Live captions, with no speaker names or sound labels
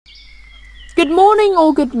Good morning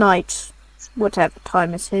or good night, whatever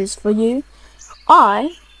time it is for you.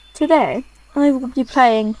 Today, I will be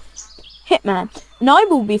playing Hitman, and I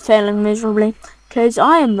will be failing miserably, because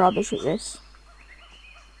I am rubbish at this.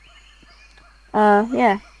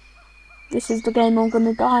 Yeah. This is the game I'm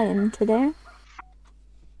gonna die in today.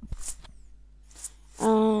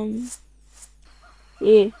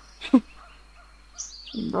 Yeah.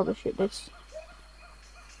 I'm rubbish at this.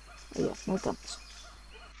 Oh yeah, no guns.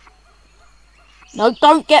 No,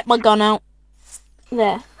 don't get my gun out.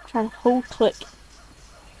 There, trying to hold click.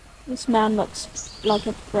 This man looks like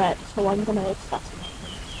a threat, so I'm gonna assassinate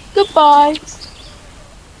him. Goodbye!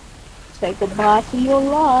 Say goodbye to your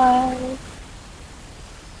life.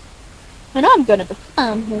 And I'm gonna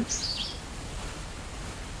become him.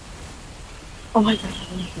 Oh my god.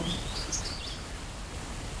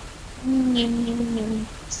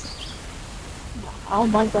 How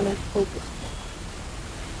am I gonna kill this guy?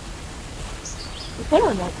 Okay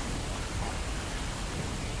or not?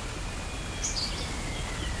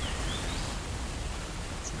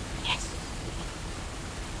 Yes!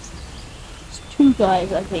 There's two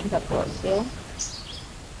guys I think I've got still.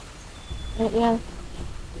 Yeah.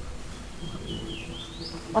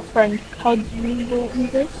 My friend Kudzuo brought me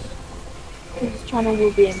this. His channel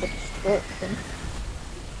will be in the description.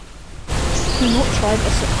 Do not try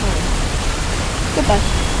this at home. Goodbye.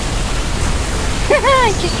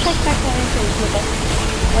 Just check back out into it.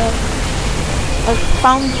 I've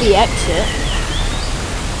found the exit.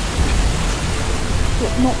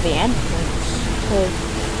 But not the entrance to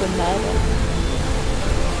the murder.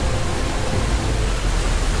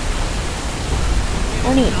 I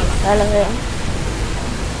need to elevator.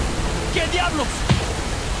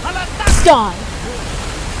 Die!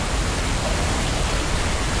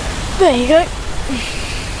 There you go.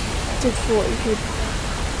 Just thought you could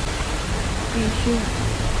be shooting.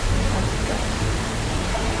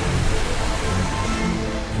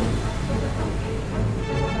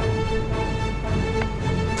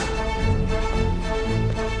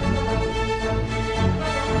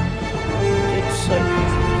 It's so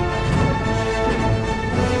confusing.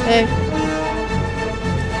 Hey.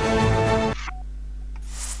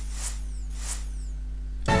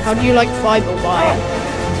 How do you like fiber wire?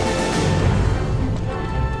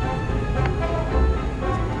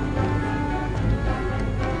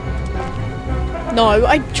 No,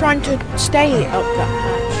 I'm trying to stay up that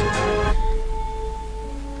hatch.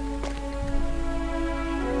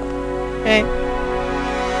 Hey.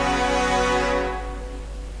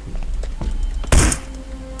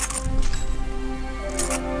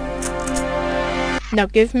 Now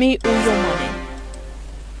give me all your money.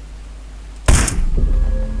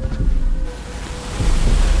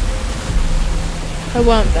 I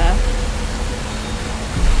weren't there.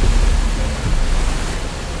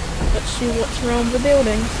 Let's see what's around the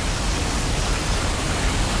building.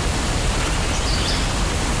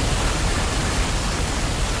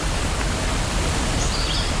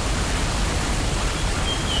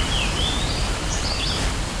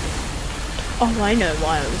 Oh, I know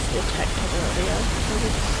why I was detected earlier. I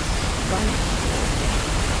was running.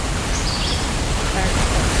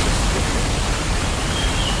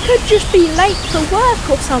 Could just be late for work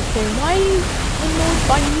or something. Why are you annoyed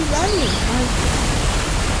by me running?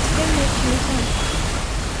 Don't make any sense.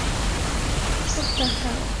 What the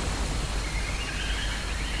hell?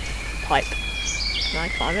 Pipe. Can I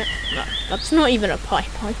climb it? No, that's not even a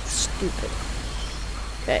pipe. I'm stupid.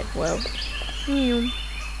 Okay, well.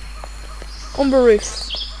 On the roof.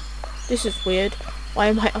 This is weird. Why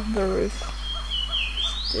am I on the roof?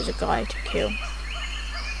 There's a guy to kill.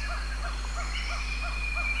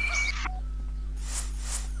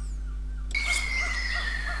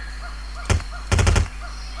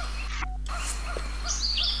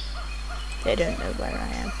 They don't know where I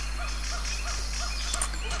am.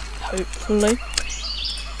 Hopefully.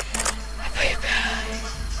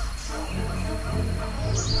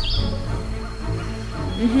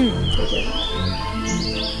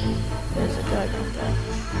 There's a guy back there.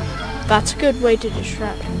 That's a good way to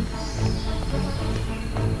distract him.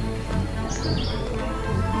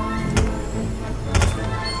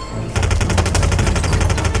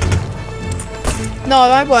 No,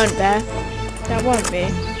 I weren't there. That won't be.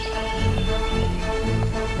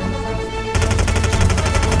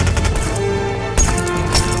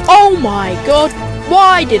 Oh my god,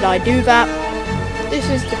 why did I do that? This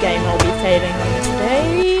is the game I'll be failing on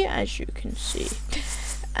today, as you can see.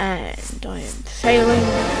 And I am failing.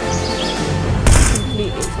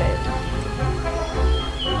 Completely failing.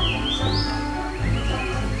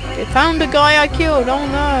 They found a guy I killed, oh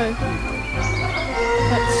no.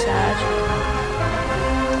 That's sad.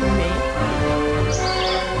 For me.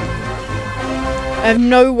 I have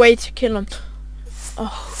no way to kill him.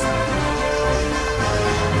 Oh.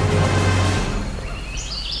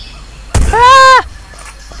 Ah!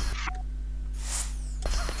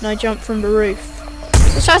 And I jumped from the roof.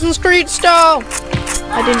 Assassin's Creed style!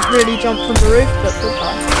 I didn't really jump from the roof, but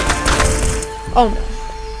goodbye. Oh no.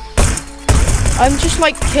 I'm just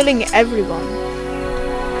like killing everyone.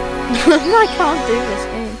 I can't do this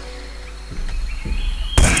game.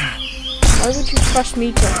 Why would you trust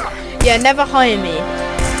me to... Yeah, never hire me.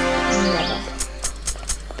 Never.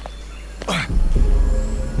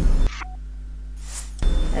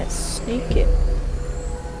 Let's sneak it.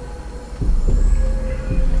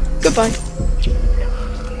 Goodbye.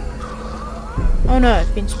 Oh no,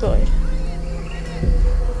 I've been spotted.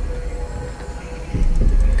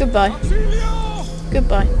 Goodbye.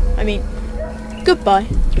 Goodbye. I mean, goodbye.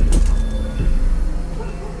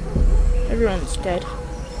 Everyone's dead.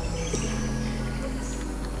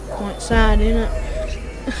 Quite sad, isn't it?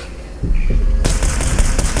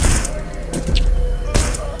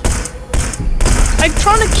 I'm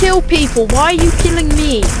trying to kill people. Why are you killing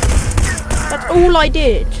me? That's all I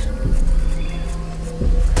did.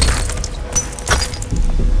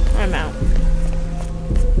 I'm out.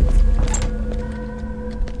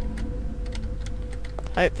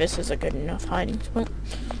 Hope this is a good enough hiding spot.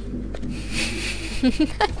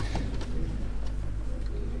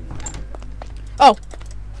 Oh.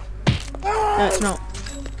 No, it's not.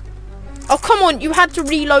 Oh, come on. You had to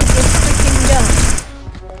reload the freaking gun.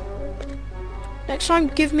 Next time,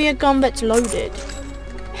 give me a gun that's loaded.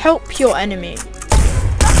 Help your enemy.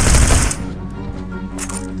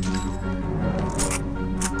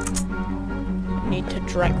 Need to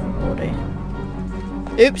drag the body.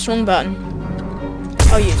 Oops, wrong button.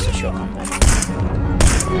 I'll use the shotgun then.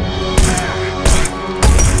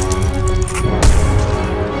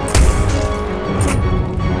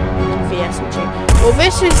 VSG. Well,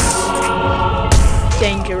 this is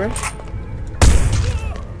dangerous.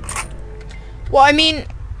 Well, I mean,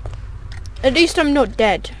 at least I'm not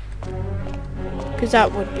dead. Because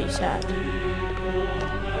that would be sad.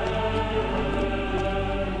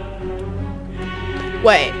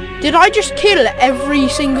 Wait, did I just kill every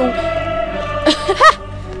single...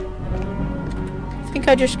 I think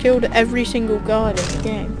I just killed every single guard in the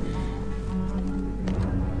game.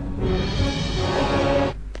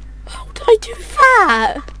 How did I do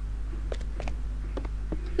that?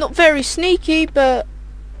 Not very sneaky, but...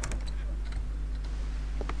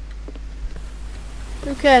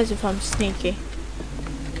 who cares if I'm sneaky?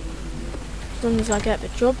 As long as I get the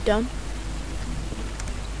job done.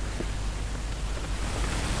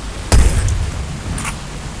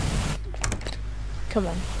 Come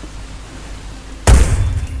on.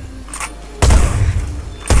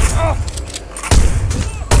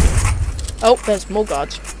 Oh, there's more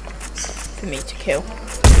guards for me to kill.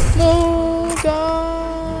 More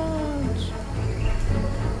guards.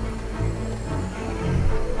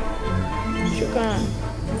 Sugar.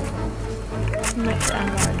 Much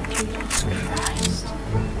ammo. Jesus Christ.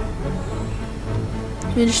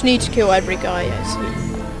 You just need to kill every guy I see.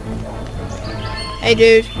 Hey,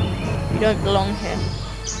 dude. You don't belong here.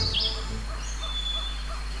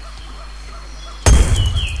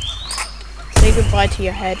 Say goodbye to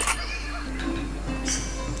your head.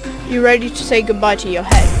 You ready to say goodbye to your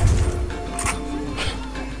head?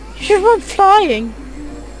 You should run flying.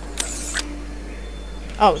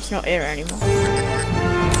 Oh, it's not here anymore.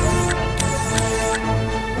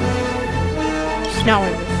 It's now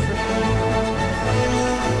in the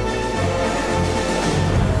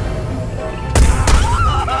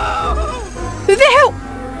Who the hell?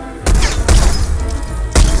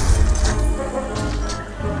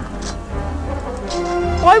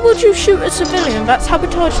 Why would you shoot a civilian? That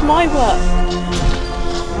sabotaged my work.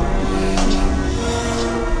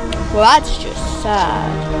 Well, that's just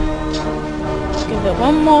sad. Give it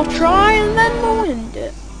one more try and then we'll end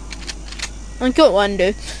it. I got one,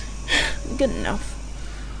 dude. Good enough.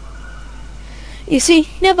 You see,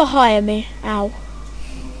 never hire me. Ow.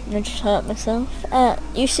 I just hurt myself.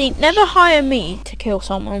 You see, never hire me to kill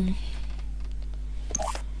someone.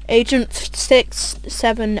 Agent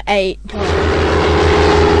 678.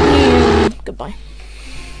 Goodbye.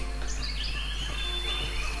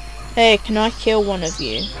 Hey, can I kill one of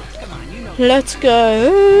you? Let's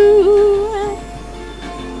go.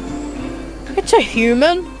 It's a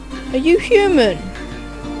human. Are you human?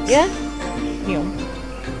 Yeah? Yeah.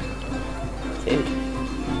 Food.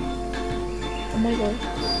 Oh my god.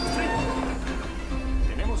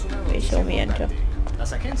 They saw me enter.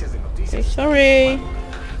 Okay, sorry.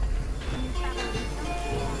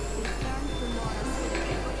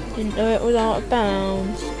 Didn't know it was out of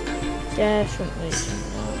bounds. Definitely.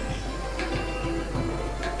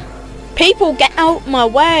 People, get out my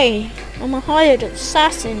way! I'm a hired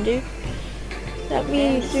assassin, dude. Let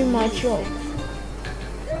me do my job.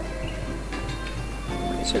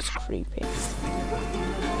 This is creepy.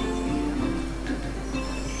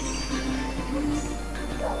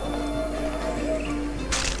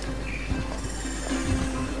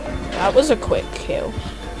 That was a quick kill.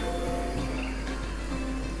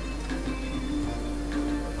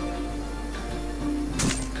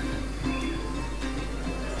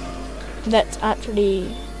 Let's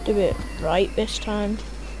actually do it right this time.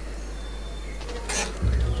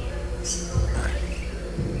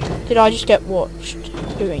 Did I just get watched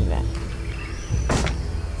doing that?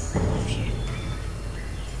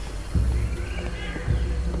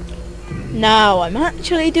 Now I'm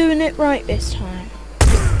actually doing it right this time.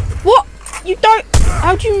 What? You don't...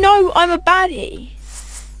 How do you know I'm a baddie?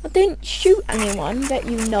 I didn't shoot anyone that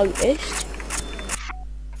you noticed.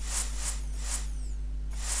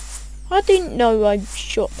 I didn't know I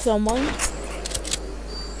shot someone.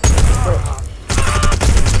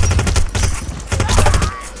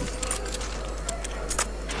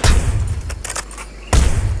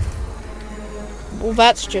 Well,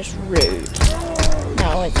 that's just rude.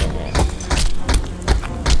 No, isn't it?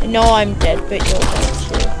 I know I'm dead, but you're dead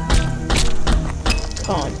too.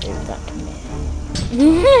 Can't do that to me.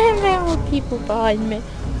 There are people behind me.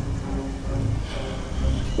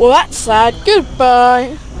 Well, that's sad.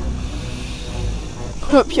 Goodbye.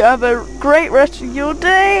 Hope you have a great rest of your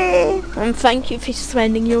day. And thank you for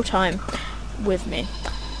spending your time with me.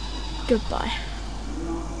 Goodbye.